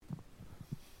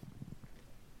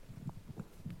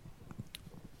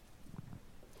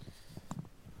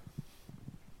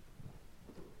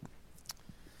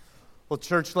Well,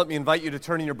 church, let me invite you to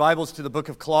turn in your Bibles to the book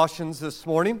of Colossians this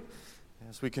morning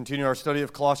as we continue our study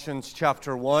of Colossians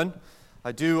chapter 1.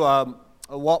 I do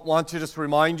want to just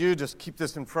remind you, just keep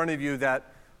this in front of you,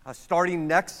 that starting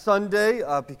next Sunday,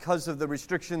 because of the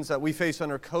restrictions that we face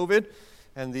under COVID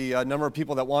and the number of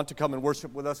people that want to come and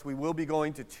worship with us, we will be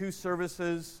going to two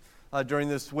services during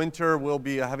this winter. We'll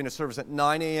be having a service at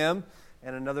 9 a.m.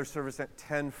 and another service at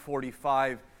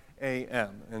 10:45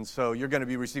 a.m. And so you're going to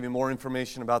be receiving more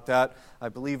information about that, I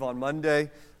believe, on Monday.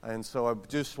 And so I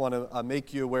just want to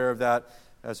make you aware of that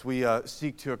as we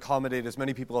seek to accommodate as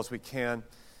many people as we can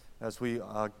as we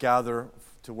gather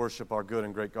to worship our good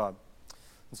and great God.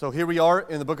 And so here we are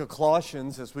in the book of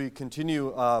Colossians as we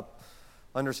continue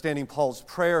understanding Paul's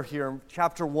prayer here. In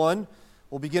chapter 1,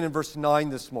 we'll begin in verse 9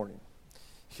 this morning.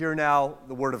 Hear now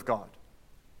the word of God.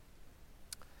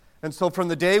 And so from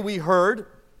the day we heard,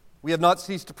 we have not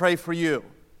ceased to pray for you,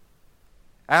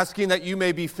 asking that you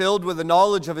may be filled with the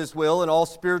knowledge of His will and all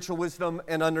spiritual wisdom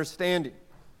and understanding,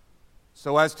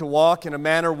 so as to walk in a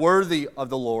manner worthy of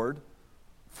the Lord,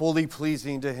 fully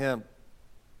pleasing to Him,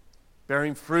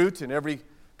 bearing fruit in every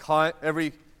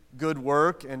good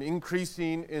work and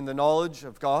increasing in the knowledge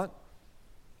of God.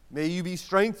 May you be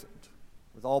strengthened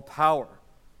with all power,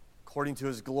 according to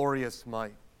His glorious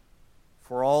might,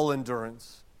 for all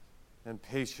endurance and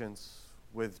patience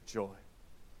with joy.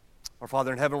 Our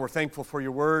Father in heaven, we're thankful for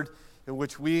your word in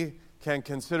which we can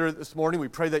consider it this morning. We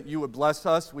pray that you would bless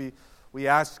us. We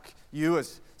ask you,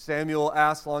 as Samuel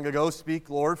asked long ago, speak,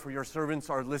 Lord, for your servants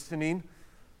are listening.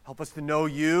 Help us to know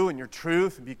you and your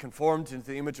truth and be conformed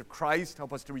into the image of Christ.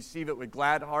 Help us to receive it with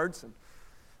glad hearts and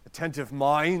attentive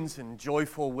minds and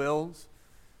joyful wills.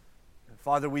 And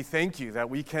Father, we thank you that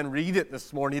we can read it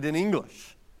this morning in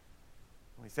English.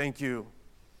 We thank you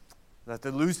that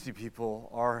the Lucy people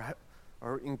are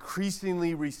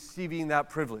increasingly receiving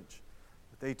that privilege,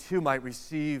 that they too might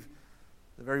receive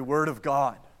the very word of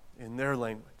God in their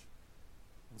language.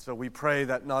 And so we pray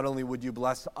that not only would you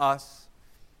bless us,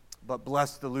 but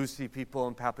bless the Lucy people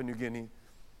in Papua New Guinea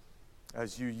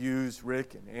as you use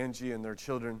Rick and Angie and their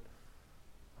children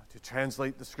to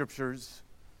translate the scriptures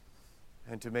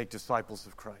and to make disciples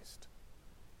of Christ.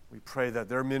 We pray that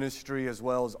their ministry as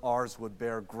well as ours would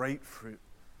bear great fruit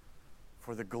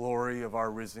for the glory of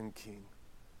our risen King.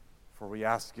 For we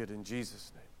ask it in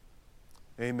Jesus'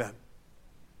 name. Amen.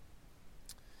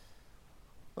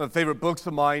 One of the favorite books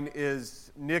of mine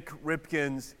is Nick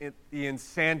Ripken's The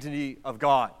Insanity of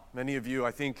God. Many of you, I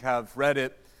think, have read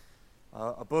it.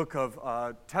 A book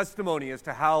of testimony as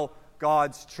to how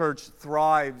God's church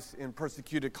thrives in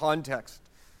persecuted context.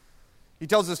 He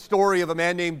tells a story of a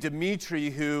man named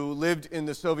Dmitri who lived in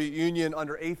the Soviet Union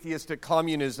under atheistic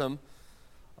communism.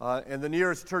 And the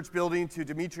nearest church building to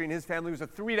Dmitri and his family was a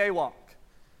 3-day walk.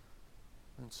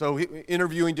 And so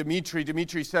interviewing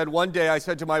Dmitri said, "One day I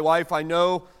said to my wife, I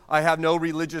know I have no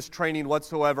religious training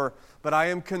whatsoever, but I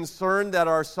am concerned that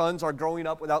our sons are growing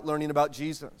up without learning about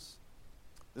Jesus.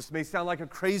 This may sound like a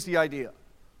crazy idea,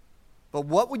 but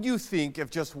what would you think if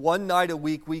just one night a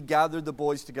week we gathered the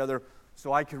boys together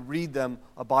so I could read them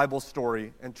a Bible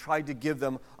story and tried to give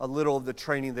them a little of the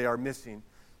training they are missing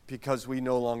because we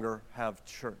no longer have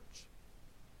church?"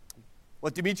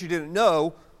 What Dmitri didn't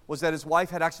know was that his wife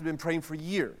had actually been praying for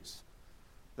years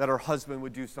that her husband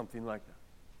would do something like that.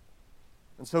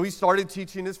 And so he started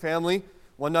teaching his family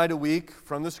one night a week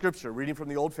from the scripture, reading from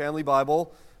the old family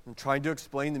Bible and trying to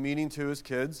explain the meaning to his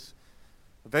kids.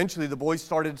 Eventually, the boys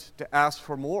started to ask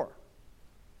for more.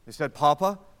 They said,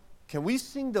 "Papa, can we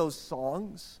sing those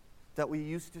songs that we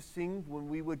used to sing when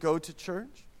we would go to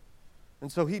church?"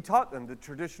 And so he taught them the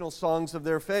traditional songs of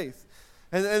their faith.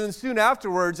 And then soon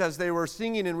afterwards, as they were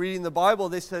singing and reading the Bible,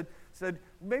 they said,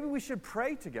 maybe we should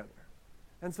pray together.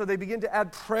 And so they began to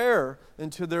add prayer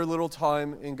into their little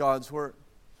time in God's Word.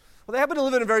 Well, they happened to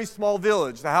live in a very small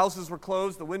village. The houses were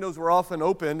closed, the windows were often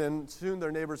open, and soon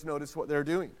their neighbors noticed what they were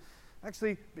doing.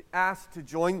 Actually asked to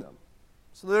join them.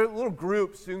 So their little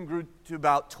group soon grew to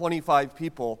about 25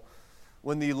 people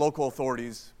when the local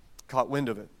authorities caught wind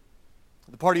of it.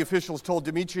 The party officials told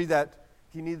Dmitri that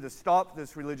he needed to stop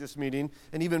this religious meeting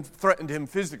and even threatened him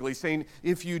physically, saying,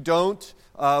 "If you don't,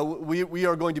 we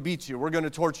are going to beat you. We're going to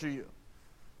torture you."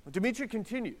 But Dmitri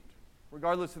continued,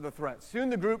 regardless of the threat. Soon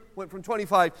the group went from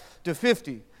 25 to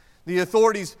 50. The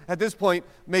authorities at this point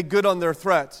made good on their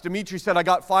threats. Dmitri said, "I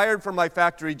got fired from my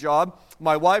factory job.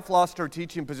 My wife lost her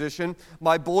teaching position.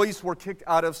 My boys were kicked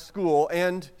out of school."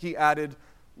 And he added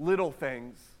little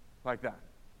things like that.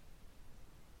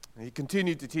 And he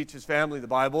continued to teach his family the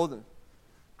Bible. The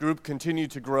group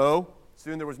continued to grow.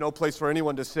 Soon there was no place for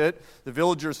anyone to sit. The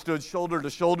villagers stood shoulder to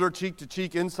shoulder, cheek to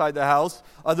cheek inside the house.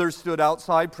 Others stood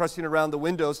outside, pressing around the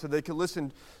windows so they could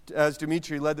listen as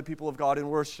Dmitri led the people of God in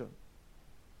worship.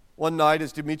 One night,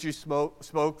 as Dmitri spoke,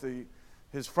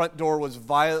 his front door was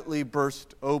violently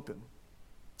burst open.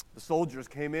 The soldiers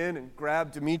came in and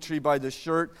grabbed Dmitri by the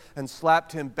shirt and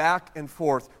slapped him back and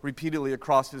forth repeatedly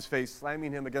across his face,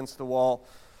 slamming him against the wall.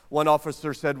 One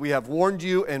officer said, "We have warned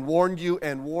you and warned you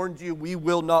and warned you. We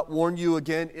will not warn you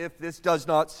again if this does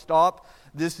not stop.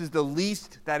 This is the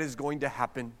least that is going to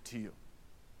happen to you."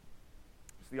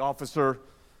 As the officer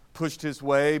pushed his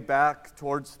way back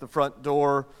towards the front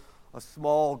door, a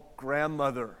small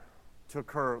grandmother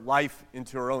took her life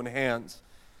into her own hands.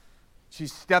 She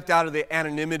stepped out of the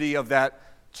anonymity of that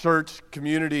church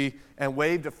community and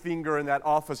waved a finger in that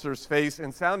officer's face,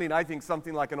 and sounding, I think,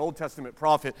 something like an Old Testament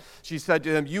prophet, she said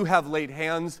to him, "You have laid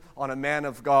hands on a man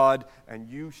of God, and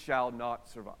you shall not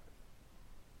survive."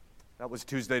 That was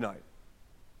Tuesday night.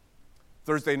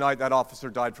 Thursday night, that officer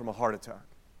died from a heart attack.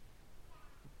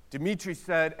 Dmitri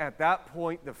said at that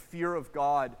point, the fear of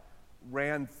God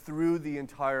ran through the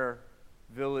entire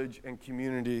village and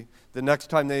community. The next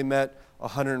time they met,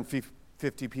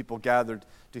 150 people gathered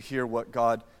to hear what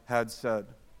God had said.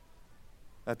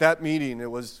 At that meeting, it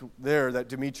was there that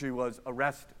Dmitri was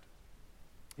arrested.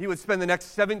 He would spend the next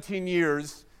 17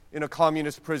 years in a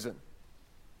communist prison.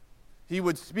 He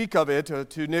would speak of it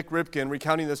to Nick Ripken,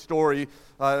 recounting the story.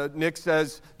 Nick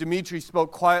says, Dmitri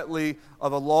spoke quietly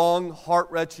of a long,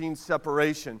 heart-wrenching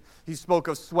separation. He spoke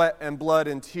of sweat and blood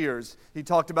and tears. He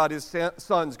talked about his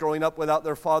sons growing up without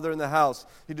their father in the house.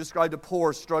 He described a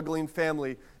poor, struggling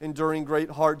family enduring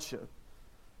great hardship.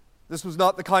 This was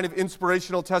not the kind of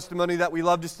inspirational testimony that we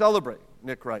love to celebrate,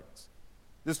 Nick writes.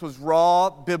 This was raw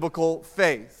biblical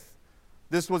faith.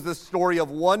 This was the story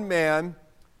of one man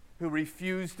who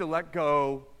refused to let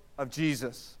go of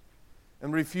Jesus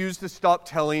and refused to stop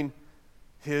telling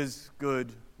his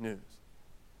good news.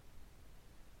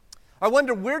 I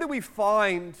wonder, where do we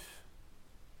find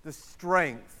the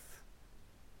strength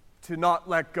to not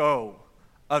let go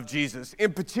of Jesus,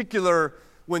 in particular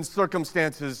when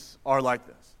circumstances are like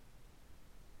this?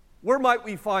 Where might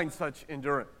we find such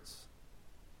endurance?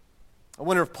 I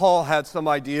wonder if Paul had some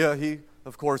idea. He,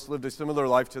 of course, lived a similar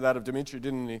life to that of Dmitri,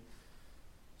 didn't he?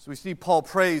 So we see Paul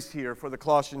prays here for the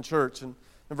Colossian church. And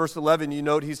in verse 11, you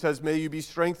note he says, "May you be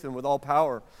strengthened with all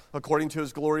power, according to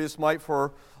his glorious might,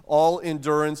 for all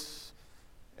endurance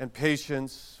and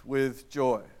patience with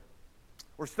joy."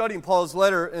 We're studying Paul's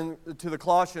letter to the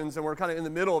Colossians, and we're kind of in the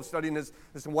middle of studying this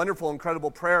wonderful, incredible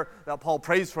prayer that Paul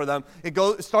prays for them. It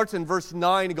starts in verse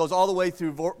 9. It goes all the way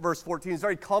through verse 14. It's a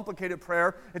very complicated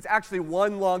prayer. It's actually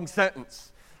one long sentence.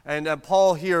 And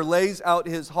Paul here lays out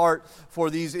his heart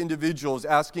for these individuals,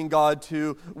 asking God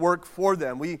to work for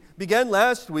them. We began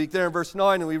last week there in verse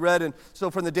 9, and we read, "And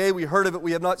so from the day we heard of it,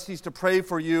 we have not ceased to pray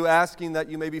for you, asking that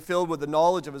you may be filled with the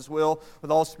knowledge of his will, with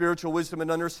all spiritual wisdom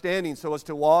and understanding, so as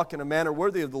to walk in a manner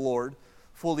worthy of the Lord,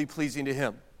 fully pleasing to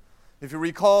him." If you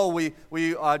recall, we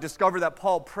discovered that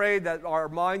Paul prayed that our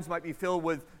minds might be filled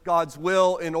with God's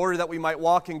will in order that we might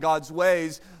walk in God's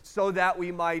ways so that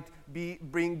we might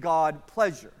bring God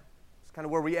pleasure. It's kind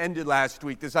of where we ended last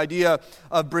week. This idea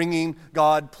of bringing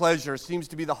God pleasure seems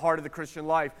to be the heart of the Christian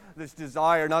life, this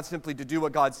desire not simply to do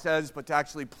what God says, but to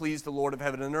actually please the Lord of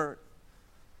heaven and earth.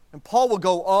 And Paul will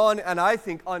go on and I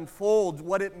think unfold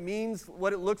what it means,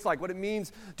 what it looks like, what it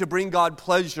means to bring God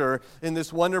pleasure in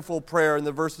this wonderful prayer in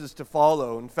the verses to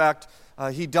follow. In fact,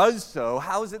 he does so.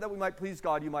 How is it that we might please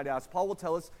God, you might ask? Paul will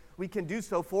tell us we can do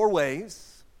so 4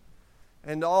 ways,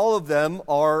 and all of them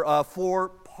are 4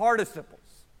 participles.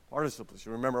 Participles,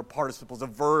 you remember a participle is a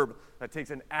verb that takes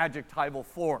an adjectival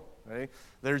form. Okay?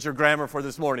 There's your grammar for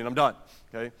this morning. I'm done.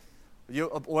 Okay?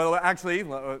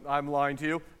 I'm lying to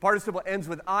you. Participle ends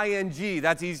with ing.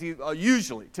 That's easy,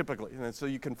 usually, typically. And so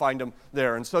you can find them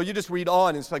there. And so you just read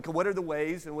on. It's like, what are the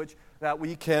ways in which that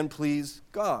we can please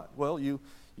God? Well, you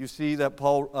see that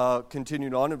Paul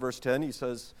continued on in verse 10. He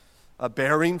says,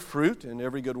 bearing fruit in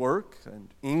every good work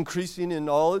and increasing in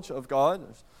knowledge of God.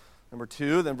 There's number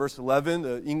 2, then verse 11,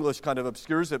 the English kind of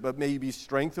obscures it, but may you be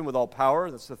strengthened with all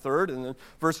power. That's the 3rd. And then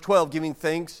verse 12, giving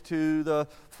thanks to the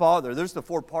Father. There's the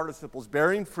 4 participles: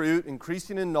 bearing fruit,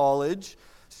 increasing in knowledge,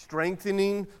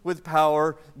 strengthening with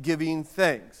power, giving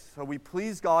thanks. So we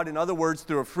please God, in other words,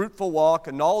 through a fruitful walk,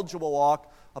 a knowledgeable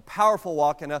walk, a powerful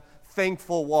walk, and a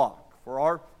thankful walk. For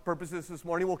our purposes this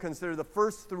morning, we'll consider the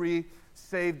first 3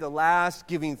 save the last,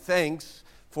 giving thanks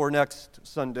for next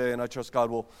Sunday, and I trust God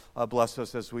will bless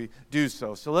us as we do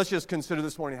so. So let's just consider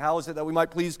this morning, how is it that we might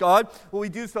please God? Well, we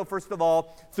do so, first of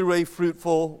all, through a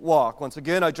fruitful walk. Once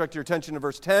again, I direct your attention to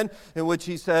verse 10, in which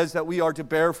he says that we are to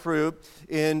bear fruit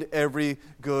in every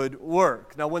good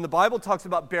work. Now, when the Bible talks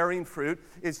about bearing fruit,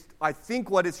 I think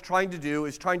what it's trying to do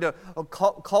is trying to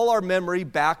call our memory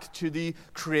back to the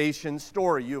creation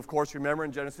story. You, of course, remember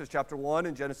in Genesis chapter 1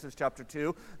 and Genesis chapter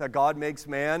 2 that God makes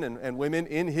man and women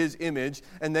in his image,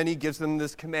 and then he gives them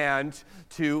this command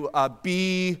to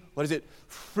be,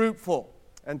 fruitful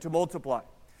and to multiply.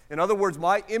 In other words,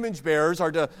 my image bearers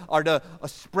are to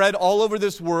spread all over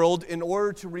this world in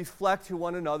order to reflect to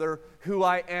one another who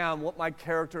I am, what my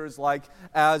character is like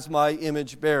as my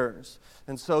image bearers.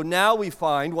 And so now we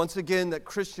find, once again, that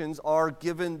Christians are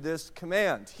given this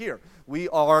command. Here, we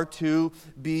are to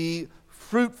be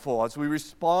fruitful. As we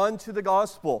respond to the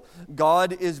gospel,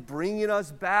 God is bringing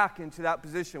us back into that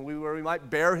position where we might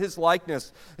bear his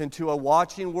likeness into a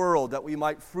watching world, that we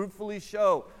might fruitfully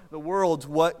show the world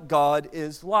what God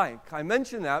is like. I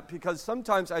mention that because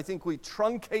sometimes I think we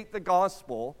truncate the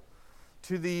gospel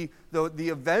to the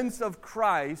events of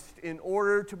Christ in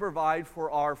order to provide for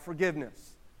our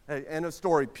forgiveness. End of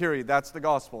story, period. That's the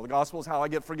gospel. The gospel is how I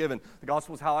get forgiven. The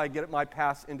gospel is how I get my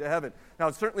pass into heaven.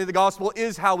 Now, certainly the gospel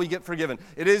is how we get forgiven.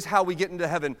 It is how we get into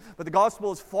heaven. But the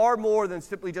gospel is far more than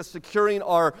simply just securing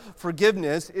our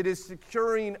forgiveness. It is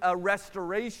securing a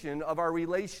restoration of our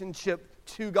relationship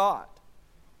to God,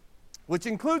 which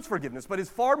includes forgiveness, but is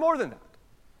far more than that.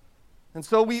 And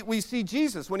so we see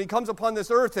Jesus when he comes upon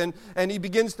this earth and he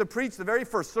begins to preach. The very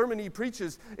first sermon he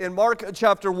preaches in Mark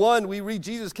chapter 1, we read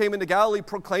Jesus came into Galilee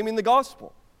proclaiming the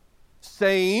gospel,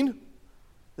 saying,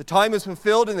 the time is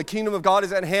fulfilled and the kingdom of God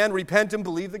is at hand. Repent and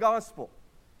believe the gospel.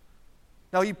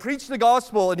 Now he preached the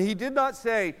gospel and he did not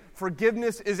say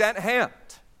forgiveness is at hand.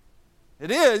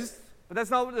 It is. But that's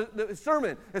not the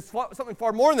sermon. It's something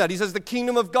far more than that. He says the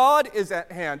kingdom of God is at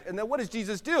hand. And then what does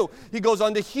Jesus do? He goes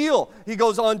on to heal. He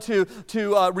goes on to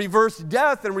reverse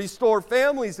death and restore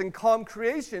families and calm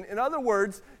creation. In other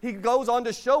words, he goes on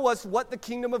to show us what the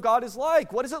kingdom of God is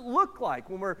like. What does it look like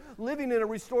when we're living in a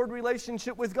restored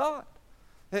relationship with God?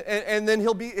 And then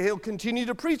he'll continue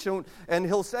to preach, and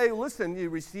he'll say, listen, you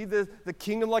receive the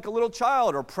kingdom like a little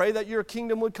child, or pray that your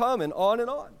kingdom would come, and on and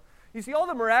on. You see, all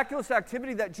the miraculous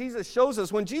activity that Jesus shows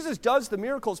us, when Jesus does the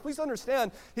miracles, please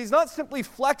understand, he's not simply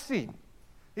flexing.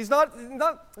 He's not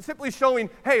simply showing,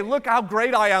 hey, look how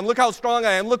great I am, look how strong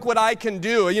I am, look what I can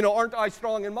do, aren't I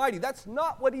strong and mighty? That's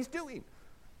not what he's doing.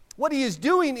 What he is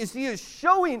doing is he is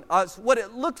showing us what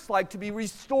it looks like to be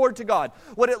restored to God,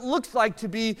 what it looks like to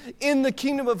be in the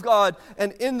kingdom of God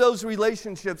and in those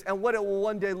relationships, and what it will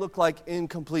one day look like in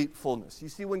complete fullness. You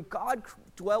see, when God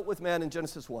dwelt with man in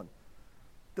Genesis 1,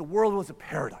 the world was a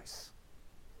paradise.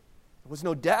 There was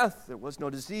no death, there was no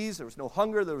disease, there was no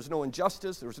hunger, there was no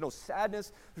injustice, there was no sadness,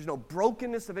 there was no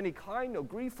brokenness of any kind, no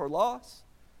grief or loss.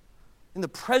 In the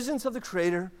presence of the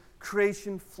Creator,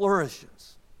 creation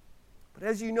flourishes. But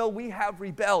as you know, we have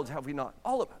rebelled, have we not?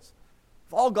 All of us.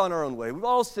 We've all gone our own way. We've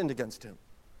all sinned against him.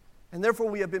 And therefore,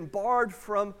 we have been barred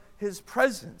from his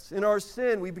presence. In our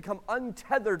sin, we become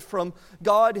untethered from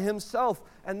God himself.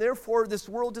 And therefore, this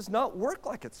world does not work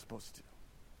like it's supposed to.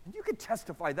 And you can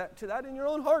testify to that in your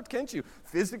own heart, can't you?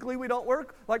 Physically, we don't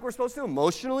work like we're supposed to.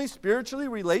 Emotionally, spiritually,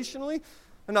 relationally.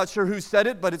 I'm not sure who said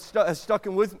it, but it has stuck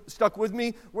with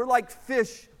me. We're like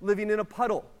fish living in a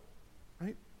puddle,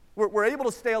 right? We're able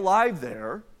to stay alive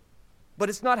there, but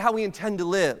it's not how we intend to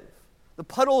live. The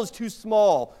puddle is too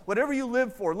small. Whatever you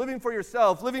live for, living for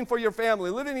yourself, living for your family,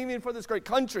 living even for this great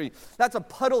country, that's a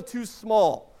puddle too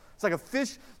small. It's like a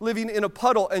fish living in a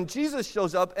puddle. And Jesus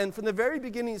shows up, and from the very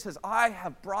beginning he says, I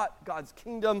have brought God's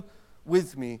kingdom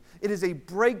with me. It is a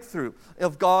breakthrough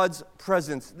of God's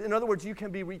presence. In other words, you can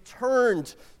be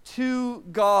returned to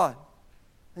God.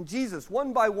 And Jesus,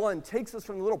 one by one, takes us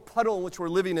from the little puddle in which we're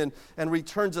living in and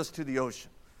returns us to the ocean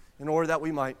in order that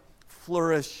we might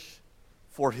flourish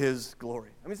for his glory.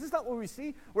 I mean, is this not what we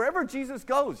see? Wherever Jesus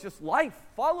goes, just life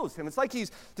follows him. It's like he's,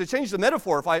 to change the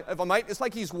metaphor, if I might, it's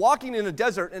like he's walking in a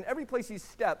desert, and every place he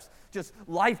steps, just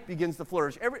life begins to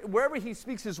flourish. Wherever he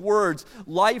speaks his words,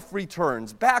 life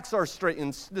returns. Backs are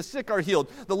straightened. The sick are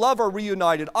healed. The loved are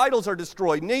reunited. Idols are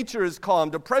destroyed. Nature is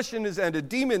calm. Depression is ended.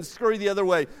 Demons scurry the other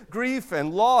way. Grief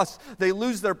and loss, they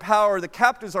lose their power. The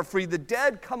captives are free. The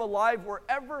dead come alive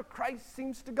wherever Christ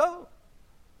seems to go.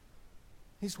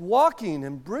 He's walking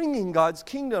and bringing God's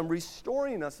kingdom,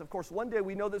 restoring us. Of course, one day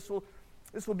we know this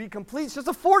will be complete. It's just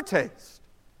a foretaste.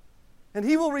 And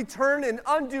he will return and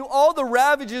undo all the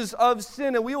ravages of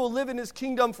sin, and we will live in his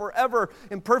kingdom forever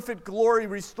in perfect glory,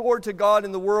 restored to God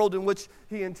in the world in which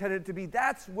he intended it to be.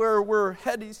 That's where we're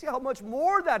headed. You see how much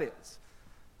more that is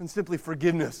than simply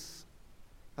forgiveness,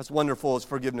 as wonderful as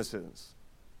forgiveness is.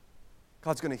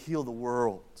 God's going to heal the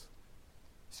world.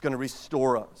 He's going to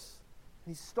restore us.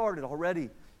 He started already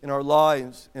in our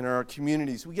lives, in our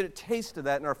communities. We get a taste of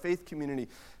that in our faith community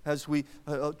as we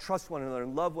trust one another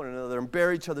and love one another and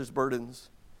bear each other's burdens,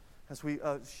 as we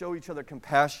show each other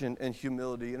compassion and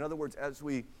humility. In other words, as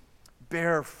we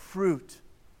bear fruit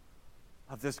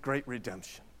of this great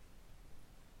redemption.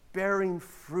 Bearing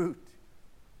fruit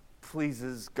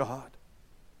pleases God.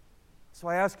 So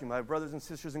I ask you, my brothers and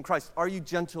sisters in Christ, are you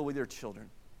gentle with your children?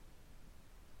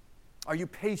 Are you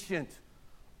patient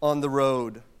on the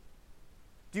road?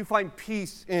 Do you find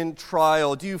peace in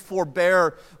trial? Do you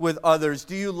forbear with others?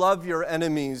 Do you love your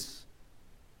enemies?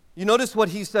 You notice what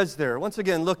he says there. Once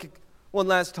again, look one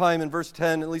last time in verse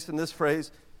 10, at least in this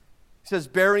phrase. He says,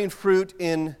 bearing fruit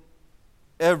in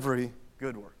every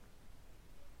good work.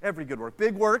 Every good work.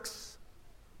 Big works,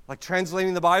 like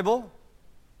translating the Bible,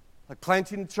 like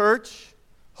planting a church,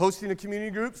 hosting a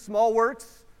community group. Small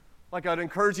works, like an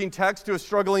encouraging text to a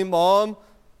struggling mom,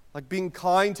 like being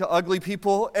kind to ugly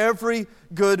people. Every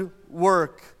good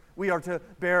work, we are to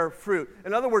bear fruit.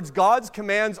 In other words, God's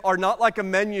commands are not like a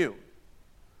menu.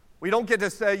 We don't get to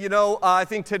say, I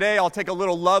think today I'll take a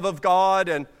little love of God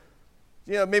and,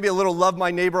 maybe a little love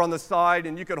my neighbor on the side,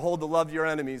 and you could hold the love your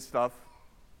enemies stuff.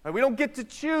 We don't get to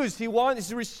choose.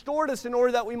 He's restored us in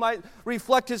order that we might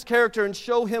reflect his character and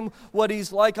show him what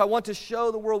he's like. I want to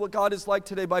show the world what God is like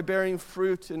today by bearing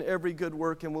fruit in every good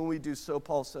work. And when we do so,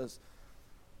 Paul says,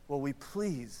 well, we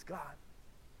please God.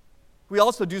 We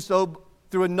also do so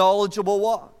through a knowledgeable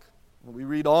walk. We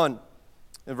read on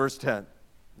in verse 10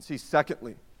 and see,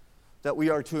 secondly, that we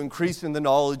are to increase in the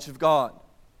knowledge of God,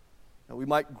 that we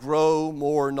might grow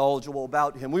more knowledgeable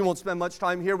about him. We won't spend much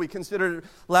time here. We considered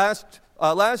last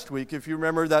week, if you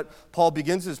remember, that Paul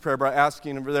begins his prayer by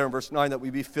asking over there in verse 9 that we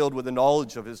be filled with the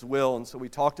knowledge of his will. And so we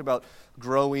talked about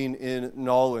growing in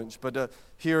knowledge. But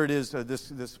here it is,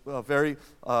 this very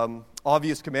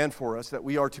obvious command for us that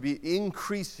we are to be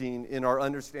increasing in our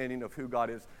understanding of who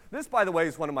God is. This, by the way,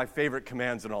 is one of my favorite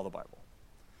commands in all the Bible.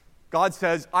 God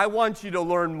says, I want you to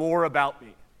learn more about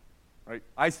me. Right?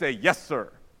 I say, yes,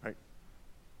 sir. Right?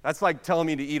 That's like telling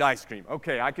me to eat ice cream.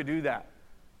 Okay, I could do that.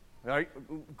 Right?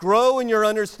 Grow in your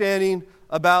understanding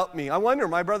about me. I wonder,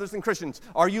 my brothers and Christians,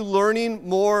 are you learning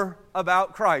more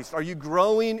about Christ? Are you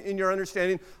growing in your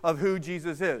understanding of who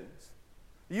Jesus is?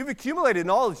 You've accumulated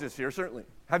knowledge this year, certainly.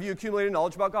 Have you accumulated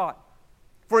knowledge about God?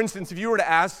 For instance, if you were to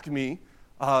ask me,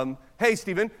 hey,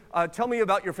 Stephen, tell me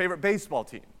about your favorite baseball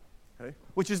team, okay?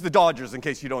 Which is the Dodgers, in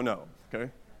case you don't know,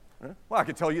 okay? Well, I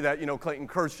could tell you that, Clayton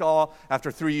Kershaw,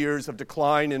 after 3 years of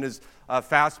decline in his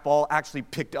fastball, actually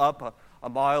picked up a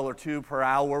mile or two per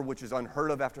hour, which is unheard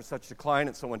of after such decline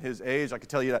at someone his age. I could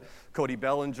tell you that Cody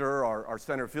Bellinger, our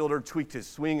center fielder, tweaked his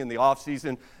swing in the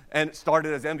offseason and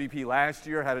started as MVP last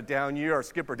year, had a down year. Our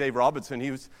skipper, Dave Robinson, he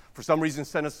was, for some reason,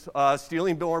 sent us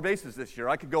stealing more bases this year.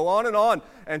 I could go on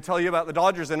and tell you about the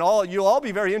Dodgers, and you'll all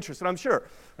be very interested, I'm sure,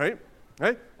 right?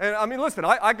 And I mean, listen,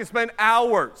 I could spend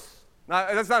hours.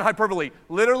 Now, that's not hyperbole.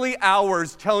 Literally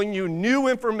hours telling you new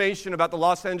information about the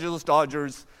Los Angeles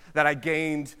Dodgers that I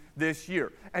gained this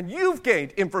year. And you've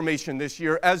gained information this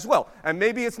year as well. And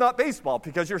maybe it's not baseball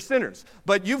because you're sinners,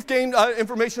 but you've gained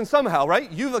information somehow, right?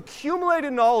 You've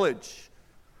accumulated knowledge.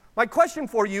 My question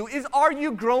for you is, are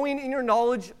you growing in your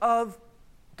knowledge of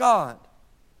God?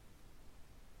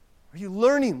 Are you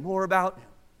learning more about him?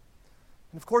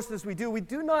 And of course, as we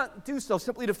do not do so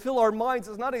simply to fill our minds.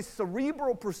 It's not a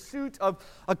cerebral pursuit of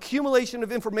accumulation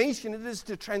of information. It is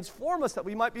to transform us that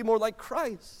we might be more like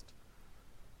Christ.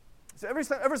 So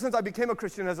ever since I became a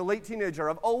Christian as a late teenager,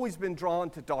 I've always been drawn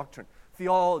to doctrine,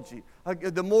 theology.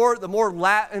 The more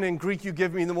Latin and Greek you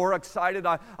give me, the more excited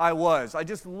I was. I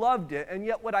just loved it. And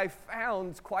yet what I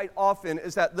found quite often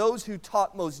is that those who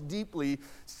taught most deeply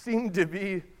seemed to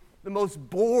be the most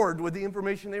bored with the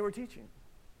information they were teaching.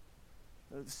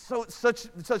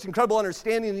 Such incredible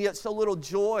understanding and yet so little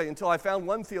joy, until I found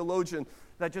one theologian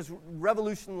that just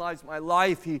revolutionized my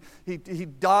life. He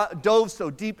dove so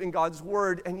deep in God's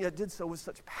word and yet did so with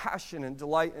such passion and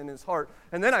delight in his heart.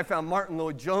 And then I found Martin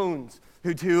Lloyd-Jones,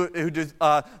 who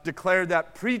declared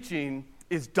that preaching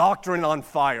is doctrine on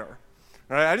fire.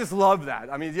 Right? I just love that.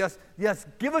 I mean, yes,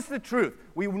 give us the truth.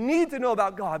 We need to know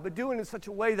about God, but do it in such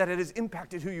a way that it has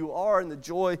impacted who you are and the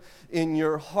joy in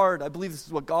your heart. I believe this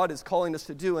is what God is calling us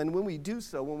to do. And when we do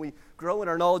so, when we grow in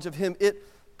our knowledge of him, it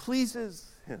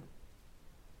pleases him.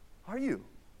 Are you?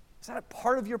 Is that a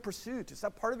part of your pursuit? Is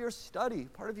that part of your study,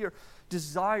 part of your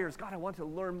desires? God, I want to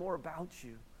learn more about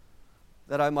you,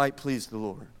 that I might please the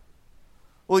Lord.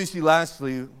 Well, you see,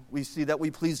 lastly, we see that we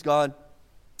please God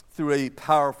through a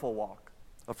powerful walk,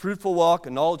 a fruitful walk, a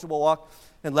knowledgeable walk,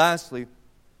 and lastly,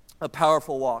 a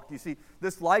powerful walk. You see,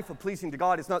 this life of pleasing to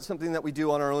God is not something that we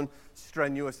do on our own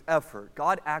strenuous effort.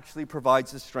 God actually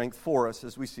provides the strength for us,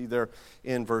 as we see there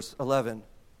in verse 11.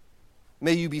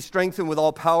 May you be strengthened with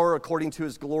all power according to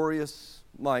his glorious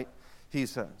might, he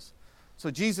says.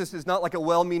 So Jesus is not like a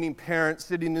well-meaning parent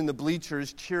sitting in the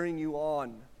bleachers cheering you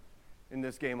on in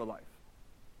this game of life.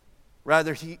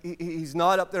 Rather, he's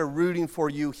not up there rooting for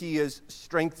you. He is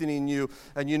strengthening you.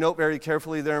 And you note very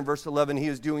carefully there in verse 11, he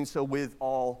is doing so with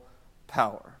all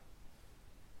power.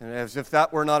 And as if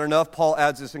that were not enough, Paul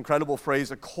adds this incredible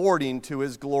phrase, according to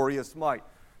his glorious might.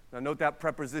 Now note that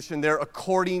preposition there,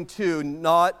 according to,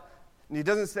 not, and he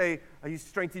doesn't say, he's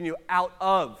strengthening you out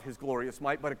of his glorious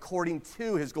might, but according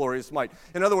to his glorious might.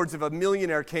 In other words, if a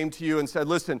millionaire came to you and said,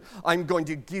 listen, I'm going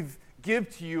to give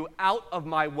to you out of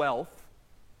my wealth,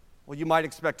 well, you might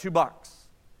expect $2.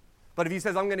 But if he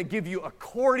says, I'm going to give you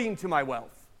according to my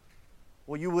wealth,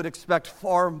 well, you would expect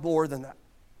far more than that.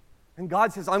 And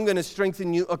God says, I'm going to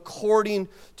strengthen you according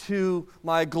to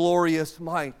my glorious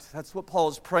might. That's what Paul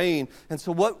is praying. And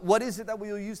so what is it that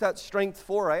we will use that strength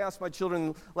for? I asked my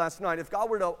children last night, if God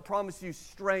were to promise you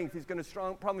strength, he's going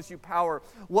to promise you power,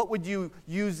 what would you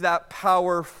use that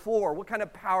power for? What kind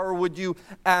of power would you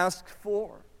ask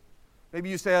for? Maybe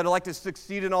you say, I'd like to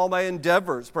succeed in all my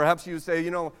endeavors. Perhaps you say,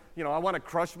 I want to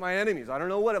crush my enemies. I don't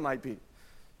know what it might be.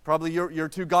 Probably you're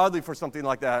too godly for something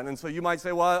like that. And so you might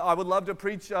say, well, I would love to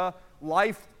preach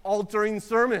life-altering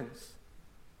sermons.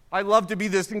 I'd love to be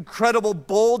this incredible,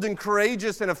 bold, and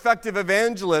courageous and effective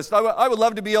evangelist. I would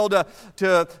love to be able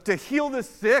to heal the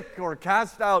sick or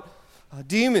cast out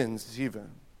demons even.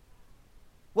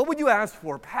 What would you ask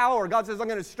for? Power. God says, I'm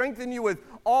going to strengthen you with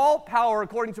all power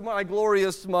according to my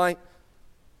glorious might.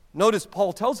 Notice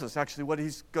Paul tells us actually what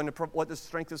this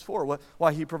strength is for,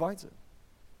 why he provides it.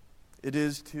 It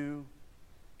is to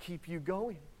keep you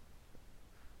going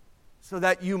so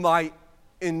that you might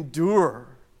endure.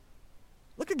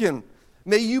 Look again.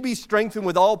 May you be strengthened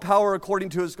with all power according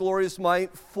to his glorious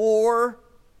might for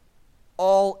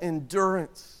all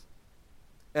endurance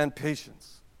and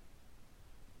patience.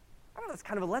 I don't know, that's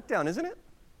kind of a letdown, isn't it?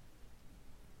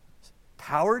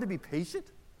 Power to be patient?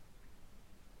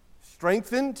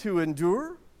 Strengthened to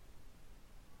endure?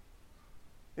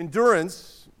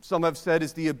 Endurance, some have said,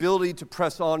 is the ability to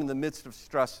press on in the midst of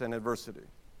stress and adversity.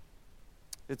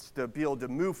 It's to be able to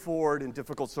move forward in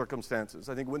difficult circumstances.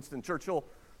 I think Winston Churchill,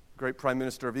 great Prime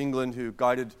Minister of England who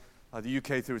guided the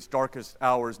UK through its darkest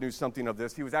hours, knew something of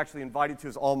this. He was actually invited to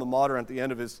his alma mater at the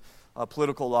end of his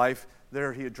political life.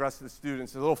 There he addressed the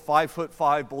students. A little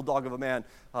 5'5" bulldog of a man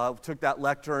took that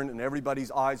lectern, and everybody's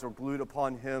eyes were glued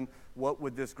upon him. What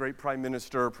would this great prime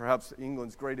minister, perhaps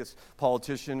England's greatest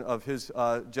politician of his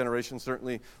generation,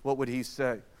 certainly, what would he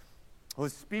say? Well,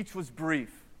 his speech was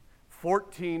brief,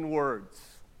 14 words.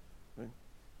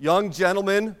 Young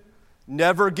gentlemen,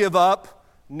 never give up,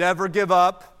 never give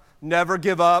up, never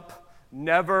give up,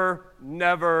 never,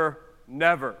 never,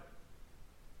 never.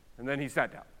 And then he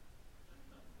sat down.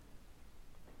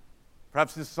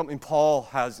 Perhaps this is something Paul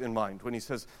has in mind when he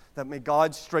says that may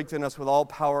God strengthen us with all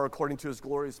power according to his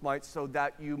glorious might so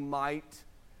that you might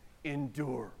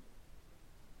endure,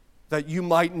 that you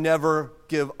might never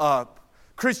give up.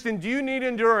 Christian, do you need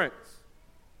endurance?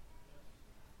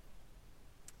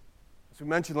 As we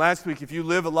mentioned last week, if you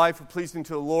live a life of pleasing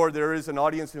to the Lord, there is an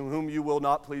audience in whom you will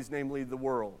not please, namely the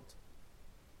world.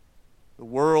 The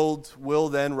world will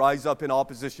then rise up in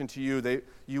opposition to you.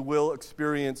 You will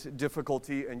experience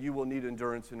difficulty, and you will need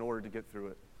endurance in order to get through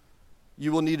it.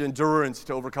 You will need endurance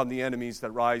to overcome the enemies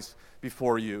that rise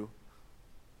before you.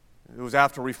 It was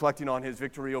after reflecting on his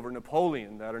victory over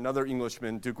Napoleon that another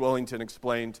Englishman, Duke Wellington,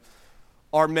 explained,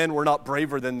 our men were not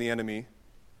braver than the enemy.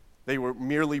 They were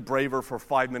merely braver for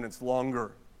 5 minutes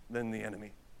longer than the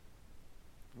enemy.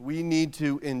 We need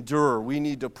to endure. We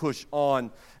need to push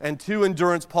on. And to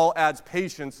endurance, Paul adds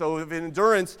patience. So if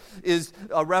endurance is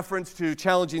a reference to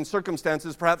challenging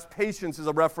circumstances, perhaps patience is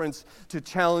a reference to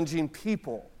challenging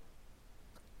people.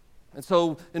 And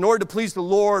so in order to please the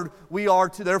Lord, we are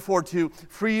therefore to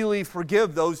freely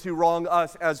forgive those who wrong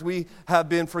us as we have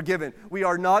been forgiven. We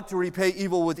are not to repay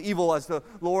evil with evil as the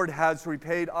Lord has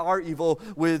repaid our evil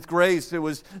with grace. It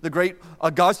was the great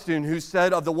Augustine who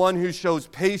said of the one who shows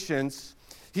patience,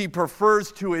 he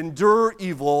prefers to endure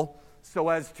evil so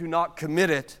as to not commit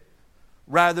it,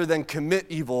 rather than commit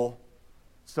evil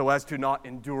so as to not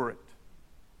endure it.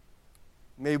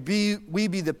 May we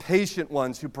be the patient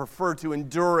ones who prefer to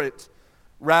endure it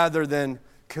rather than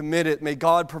commit it. May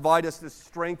God provide us the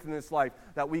strength in this life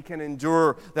that we can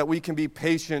endure, that we can be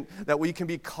patient, that we can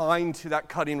be kind to that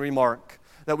cutting remark,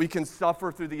 that we can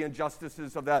suffer through the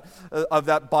injustices of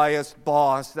that biased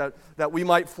boss, that we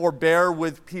might forbear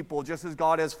with people just as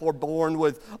God has forborne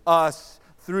with us.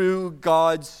 Through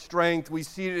God's strength, we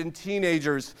see it in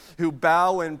teenagers who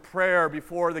bow in prayer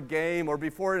before the game or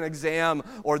before an exam,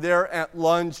 or they're at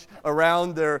lunch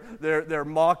around their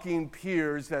mocking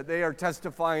peers, that they are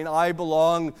testifying, I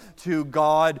belong to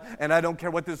God, and I don't care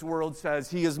what this world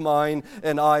says. He is mine,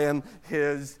 and I am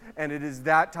His. And it is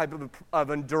that type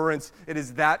of endurance, it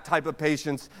is that type of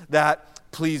patience that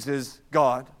pleases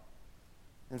God.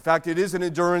 In fact, it is an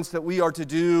endurance that we are to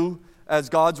do, as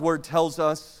God's Word tells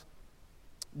us,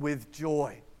 with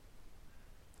joy.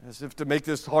 As if to make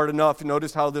this hard enough,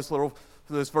 notice how this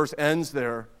verse ends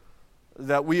there,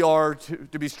 that we are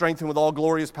to be strengthened with all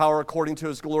glorious power according to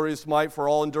His glorious might for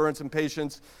all endurance and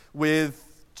patience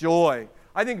with joy.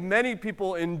 I think many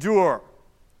people endure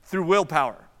through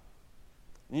willpower.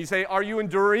 And you say, are you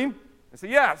enduring? I say,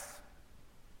 yes.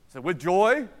 I say, with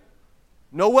joy?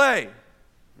 No way.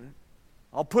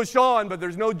 I'll push on, but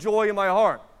there's no joy in my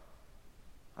heart.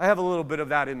 I have a little bit of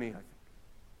that in me, I think.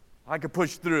 I could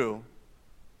push through,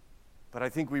 but I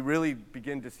think we really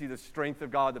begin to see the strength of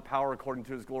God, the power according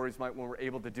to His glorious might, when we're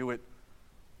able to do it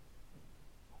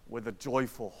with a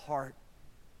joyful heart.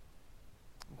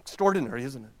 Extraordinary,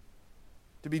 isn't it?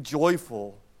 To be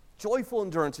joyful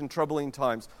endurance in troubling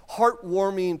times,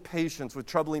 heartwarming patience with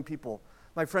troubling people.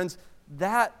 My friends,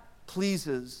 that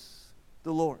pleases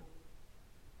the Lord.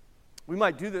 We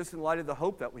might do this in light of the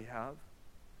hope that we have.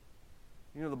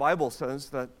 You know, the Bible says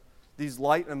that these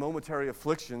light and momentary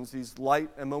afflictions, these light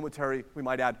and momentary, we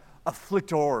might add,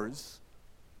 afflictors,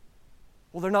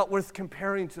 well, they're not worth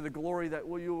comparing to the glory that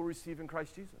you will receive in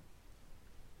Christ Jesus.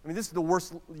 I mean, this is the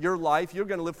worst, your life, you're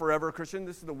going to live forever, Christian,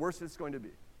 this is the worst it's going to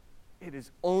be. It is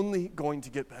only going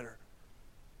to get better.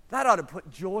 That ought to put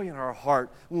joy in our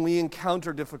heart when we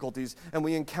encounter difficulties and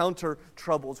we encounter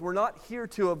troubles. We're not here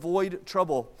to avoid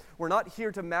trouble. We're not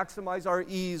here to maximize our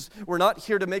ease. We're not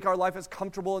here to make our life as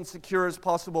comfortable and secure as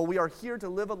possible. We are here to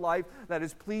live a life that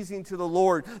is pleasing to the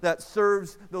Lord, that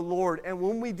serves the Lord. And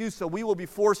when we do so, we will be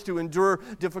forced to endure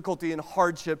difficulty and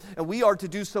hardship. And we are to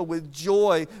do so with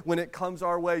joy when it comes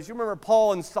our ways. You remember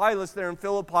Paul and Silas there in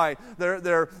Philippi,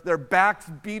 their backs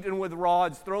beaten with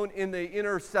rods, thrown in the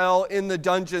inner cell in the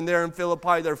dungeon there in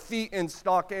Philippi, their feet in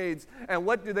stockades. And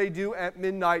what do they do at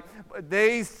midnight?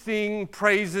 They sing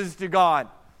praises to God.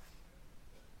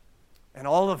 And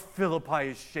all of Philippi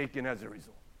is shaken as a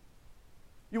result.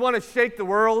 You want to shake the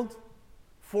world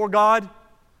for God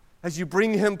as you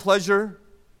bring Him pleasure?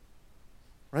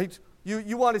 Right?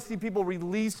 You want to see people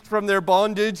released from their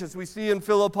bondage, as we see in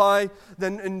Philippi,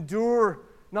 then endure,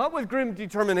 not with grim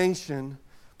determination,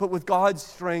 but with God's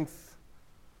strength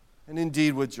and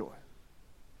indeed with joy.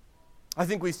 I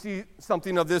think we see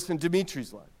something of this in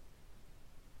Dimitri's life.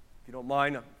 If you don't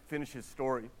mind, I'll finish his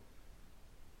story.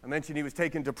 I mentioned he was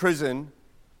taken to prison.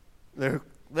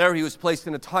 There he was placed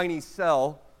in a tiny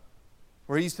cell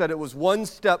where he said it was one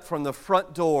step from the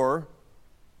front door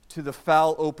to the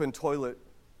foul open toilet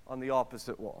on the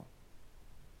opposite wall.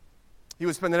 He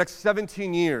would spend the next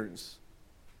 17 years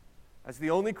as the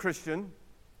only Christian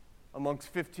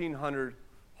amongst 1,500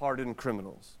 hardened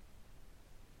criminals.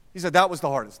 He said that was the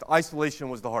hardest. Isolation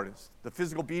was the hardest. The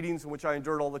physical beatings in which I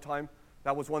endured all the time,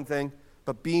 that was one thing,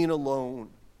 but being alone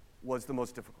was the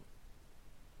most difficult.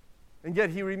 And yet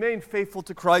he remained faithful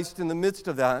to Christ in the midst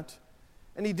of that.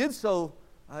 And he did so,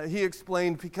 he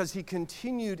explained, because he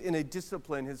continued in a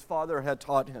discipline his father had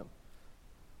taught him.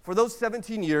 For those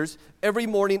 17 years, every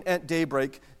morning at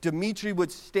daybreak, Dimitri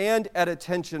would stand at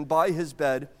attention by his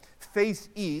bed, face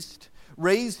east,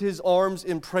 raise his arms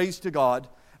in praise to God,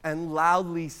 and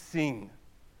loudly sing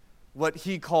what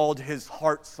he called his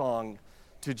heart song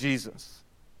to Jesus.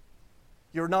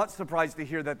 You're not surprised to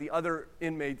hear that the other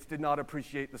inmates did not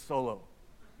appreciate the solo.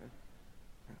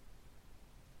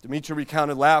 Dimitri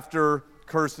recounted laughter,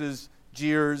 curses,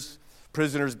 jeers.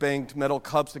 Prisoners banged metal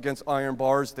cups against iron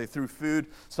bars. They threw food,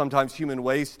 sometimes human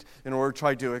waste, in order to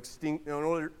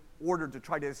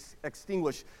try to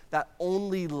extinguish that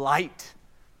only light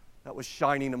that was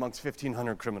shining amongst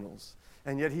 1,500 criminals.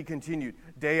 And yet he continued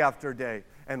day after day,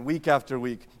 and week after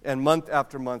week, and month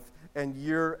after month, and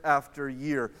year after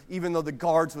year, even though the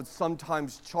guards would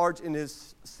sometimes charge in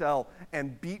his cell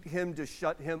and beat him to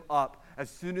shut him up. As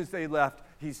soon as they left,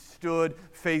 he stood,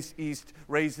 face east,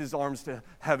 raised his arms to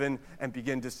heaven, and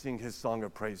began to sing his song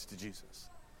of praise to Jesus.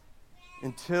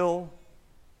 Until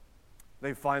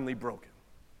they finally broke him.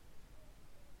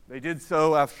 They did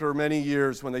so after many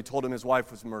years when they told him his wife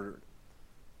was murdered,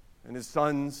 and his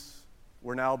sons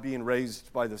were now being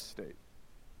raised by the state.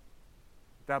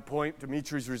 At that point,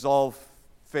 Dimitri's resolve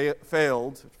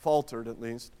faltered at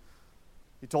least.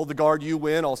 He told the guard, "You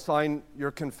win, I'll sign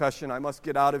your confession. I must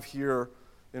get out of here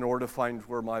in order to find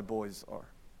where my boys are."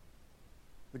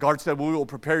 The guard said, "We will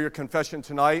prepare your confession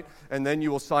tonight, and then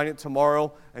you will sign it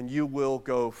tomorrow, and you will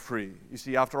go free." You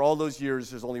see, after all those years,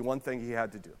 there's only one thing he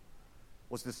had to do,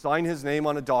 was to sign his name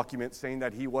on a document saying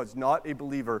that he was not a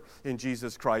believer in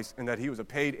Jesus Christ and that he was a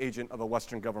paid agent of a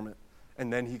Western government,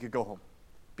 and then he could go home,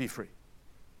 be free.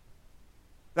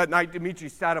 That night, Dimitri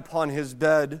sat upon his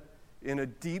bed in a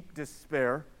deep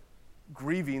despair,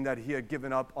 grieving that he had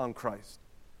given up on Christ.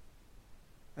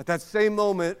 At that same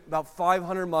moment, about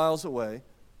 500 miles away,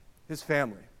 his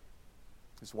family,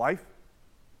 his wife,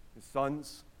 his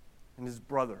sons, and his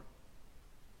brother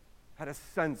had a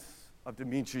sense of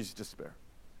Dimitri's despair.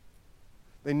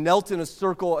 They knelt in a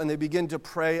circle and they began to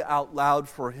pray out loud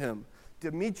for him.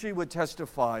 Dimitri would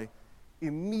testify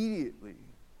immediately.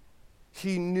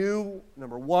 He knew,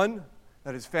 number one,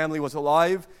 that his family was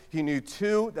alive. He knew,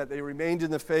 two, that they remained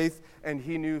in the faith. And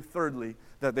he knew, thirdly,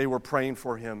 that they were praying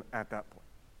for him at that point.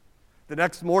 The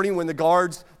next morning, when the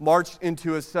guards marched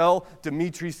into his cell,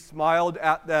 Dimitri smiled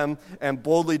at them and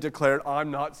boldly declared,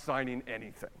 "I'm not signing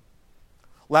anything.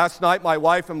 Last night, my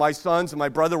wife and my sons and my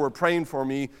brother were praying for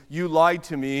me. You lied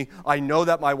to me. I know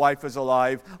that my wife is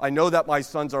alive. I know that my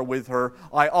sons are with her.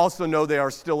 I also know they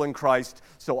are still in Christ,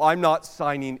 so I'm not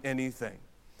signing anything."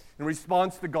 In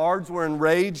response, the guards were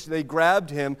enraged. They grabbed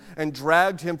him and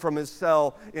dragged him from his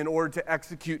cell in order to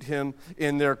execute him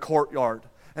in their courtyard.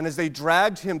 And as they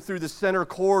dragged him through the center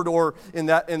corridor in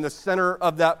the center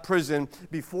of that prison,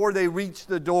 before they reached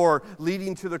the door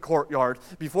leading to the courtyard,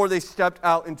 before they stepped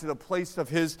out into the place of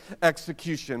his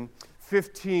execution,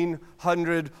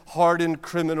 1,500 hardened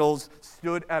criminals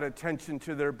stood at attention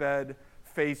to their bed,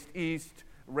 faced east,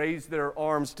 raised their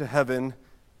arms to heaven,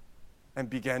 and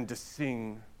began to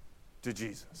sing to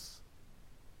Jesus.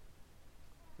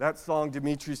 That song,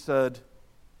 Dimitri said,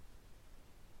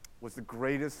 was the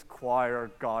greatest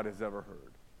choir God has ever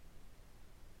heard.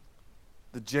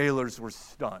 The jailers were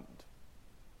stunned.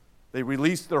 They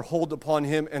released their hold upon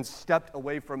him and stepped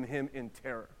away from him in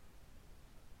terror.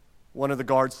 One of the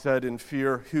guards said in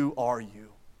fear, "Who are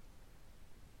you?"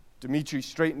 Dimitri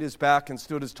straightened his back and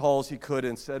stood as tall as he could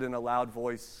and said in a loud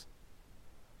voice,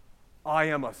 "I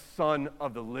am a son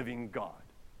of the living God,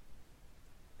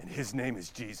 and his name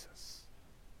is Jesus."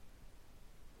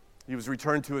 He was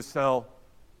returned to his cell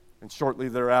and shortly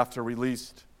thereafter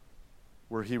released,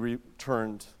 where he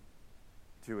returned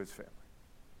to his family.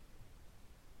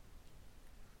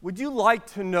 Would you like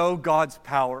to know God's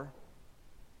power?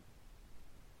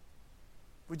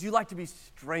 Would you like to be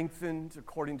strengthened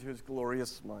according to his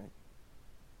glorious might?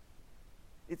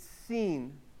 It's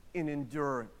seen in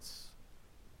endurance.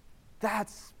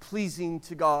 That's pleasing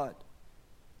to God.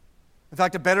 In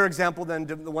fact, a better example than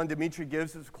the one Dimitri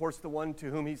gives is, of course, the one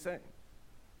to whom he's saying,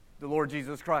 the Lord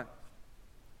Jesus Christ,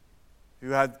 who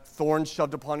had thorns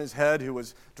shoved upon his head, who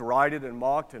was derided and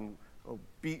mocked and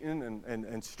beaten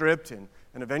and stripped, and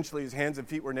eventually his hands and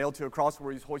feet were nailed to a cross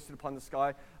where he's hoisted upon the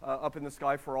sky, up in the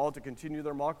sky for all to continue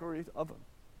their mockery of him.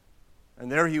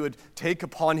 And there he would take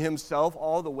upon himself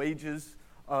all the wages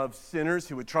of sinners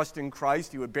who would trust in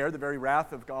Christ. He would bear the very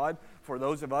wrath of God for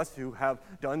those of us who have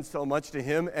done so much to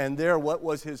him. And there, what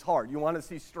was his heart? You want to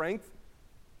see strength?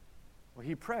 Well,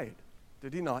 he prayed.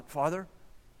 Did he not? "Father,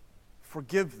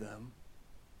 forgive them.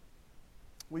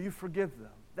 Will you forgive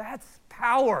them?" That's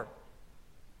power.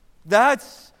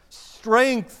 That's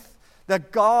strength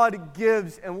that God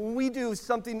gives. And when we do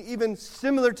something even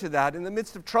similar to that in the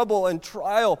midst of trouble and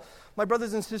trial, my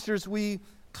brothers and sisters, we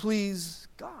please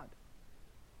God.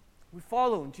 We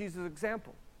follow in Jesus'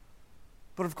 example.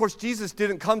 But of course, Jesus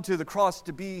didn't come to the cross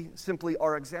to be simply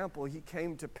our example. He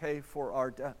came to pay for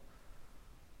our debt,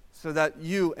 so that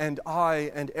you and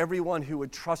I and everyone who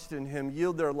would trust in him,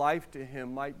 yield their life to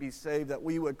him, might be saved, that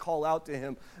we would call out to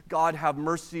him, "God, have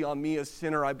mercy on me, a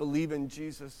sinner. I believe in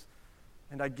Jesus,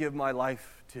 and I give my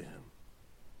life to him."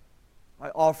 I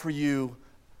offer you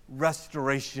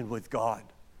restoration with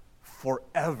God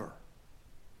forever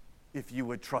if you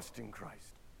would trust in Christ.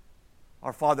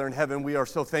 Our Father in heaven, we are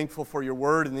so thankful for your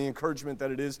word and the encouragement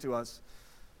that it is to us.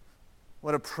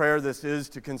 What a prayer this is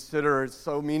to consider. It's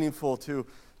so meaningful to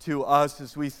us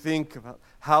as we think about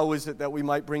how is it that we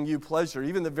might bring you pleasure.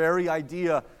 Even the very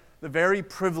idea, the very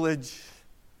privilege,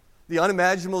 the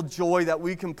unimaginable joy that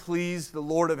we can please the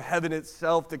Lord of heaven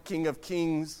itself, the King of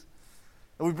kings.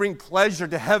 And we bring pleasure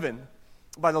to heaven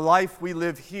by the life we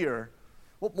live here.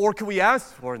 What more can we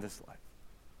ask for in this life?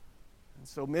 And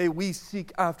so may we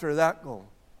seek after that goal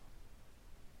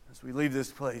as we leave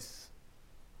this place,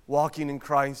 walking in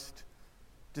Christ,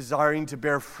 desiring to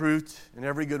bear fruit in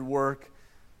every good work,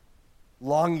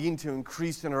 longing to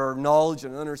increase in our knowledge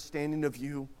and understanding of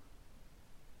you,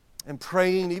 and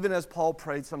praying, even as Paul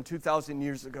prayed some 2,000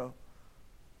 years ago,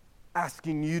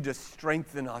 asking you to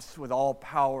strengthen us with all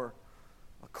power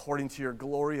according to your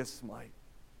glorious might,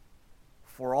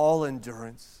 for all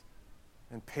endurance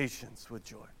and patience with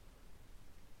joy.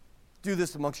 Do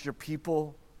this amongst your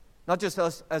people, not just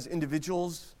us as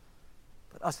individuals,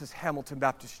 but us as Hamilton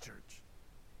Baptist Church,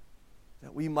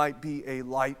 that we might be a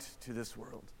light to this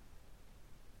world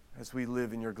as we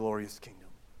live in your glorious kingdom.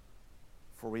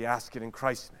 For we ask it in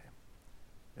Christ's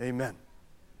name. Amen.